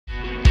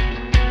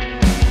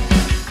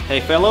Hey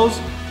fellows,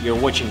 you're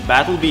watching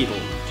Battle Beetle.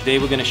 Today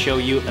we're gonna show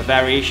you a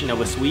variation of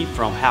a sweep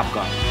from half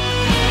guard.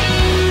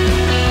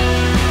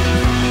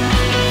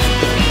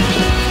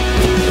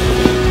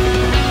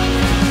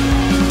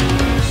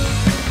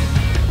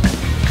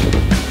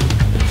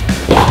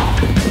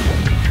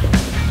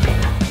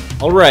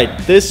 Alright,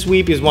 this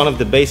sweep is one of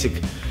the basic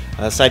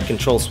side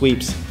control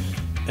sweeps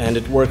and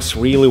it works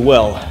really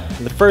well.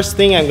 The first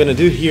thing I'm gonna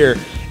do here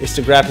is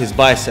to grab his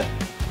bicep.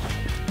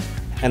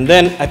 And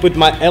then I put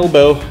my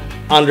elbow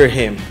under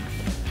him.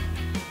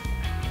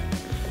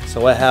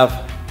 So I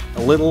have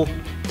a little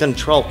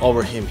control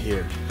over him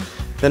here.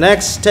 The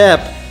next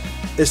step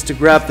is to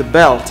grab the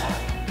belt,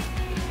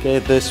 okay,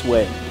 this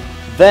way.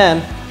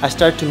 Then I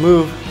start to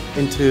move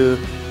into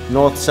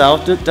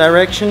north-south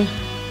direction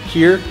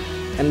here.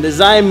 And as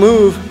I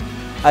move,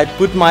 I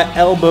put my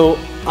elbow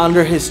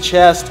under his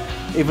chest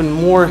even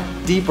more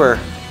deeper.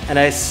 And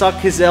I suck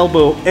his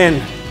elbow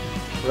in,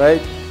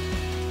 right?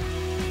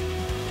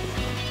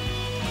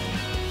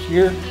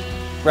 Here,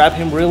 grab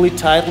him really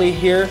tightly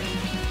here.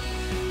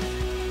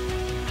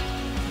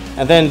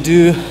 And then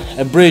do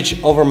a bridge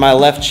over my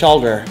left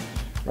shoulder,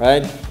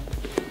 right?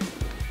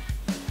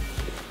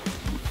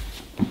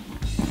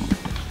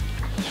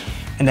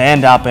 And I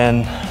end up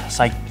in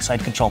side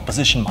control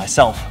position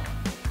myself.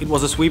 It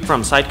was a sweep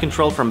from side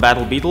control from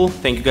Battle Beetle.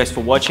 Thank you guys for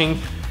watching.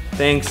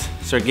 Thanks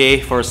Sergey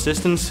for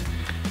assistance.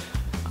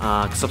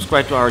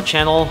 Subscribe to our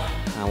channel,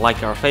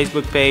 like our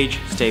Facebook page,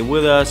 stay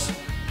with us,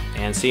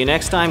 and see you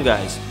next time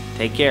guys.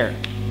 Take care.